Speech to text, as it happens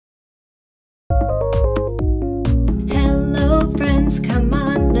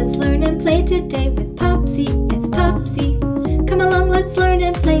today with Popsy. It's Pupsy. Come along, let's learn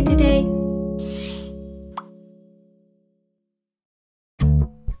and play today.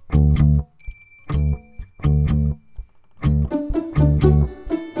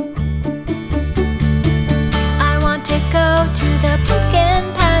 I want to go to the pumpkin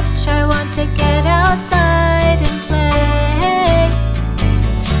patch. I want to get outside and play.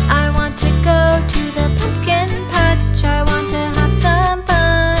 I want to go to the pumpkin patch. I want to have some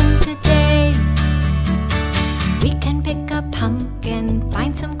fun today. We can pick a pumpkin,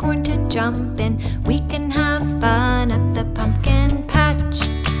 find some corn to jump in. We can have fun at the pumpkin patch.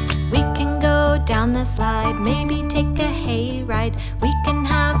 We can go down the slide, maybe take a hay ride. We can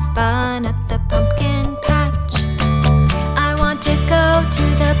have fun at the pumpkin patch. I want to go to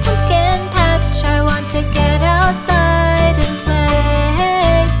the pumpkin patch. I want to get outside and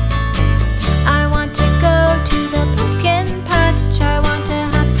play. I want to go to the pumpkin patch. I want to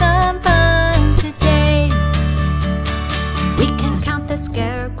have some fun today. We can count the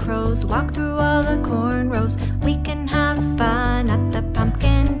scarecrows, walk through all the corn rows. We can have fun at the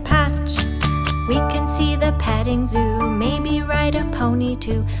pumpkin patch. We can see the petting zoo, maybe ride a pony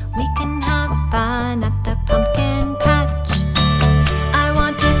too. We can have fun at the pumpkin patch. I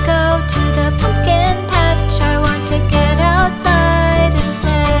want to go to the pumpkin patch. I want to get outside and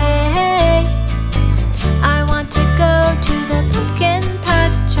play. I want to go to the pumpkin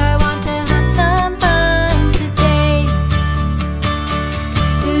patch. I want to have some fun today.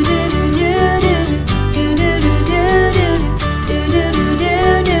 Do do do do do do do do do do do do do do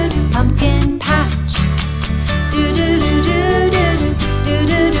do pumpkin patch. Do do do do do do do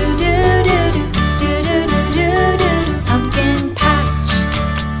do do do do do do do do pumpkin patch.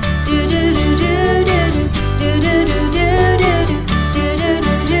 Do do do do do do do do do do do do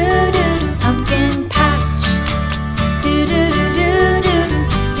do do do pumpkin patch. Do do do do do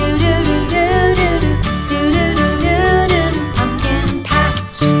do do do do do do do pumpkin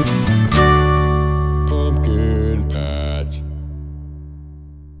patch. Pumpkin patch.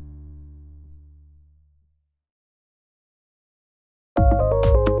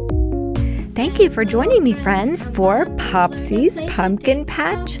 Thank you for joining me, friends, for Popsy's Pumpkin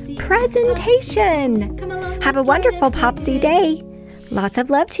Patch presentation. Have a wonderful Popsy Day. Lots of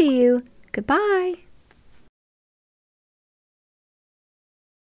love to you. Goodbye.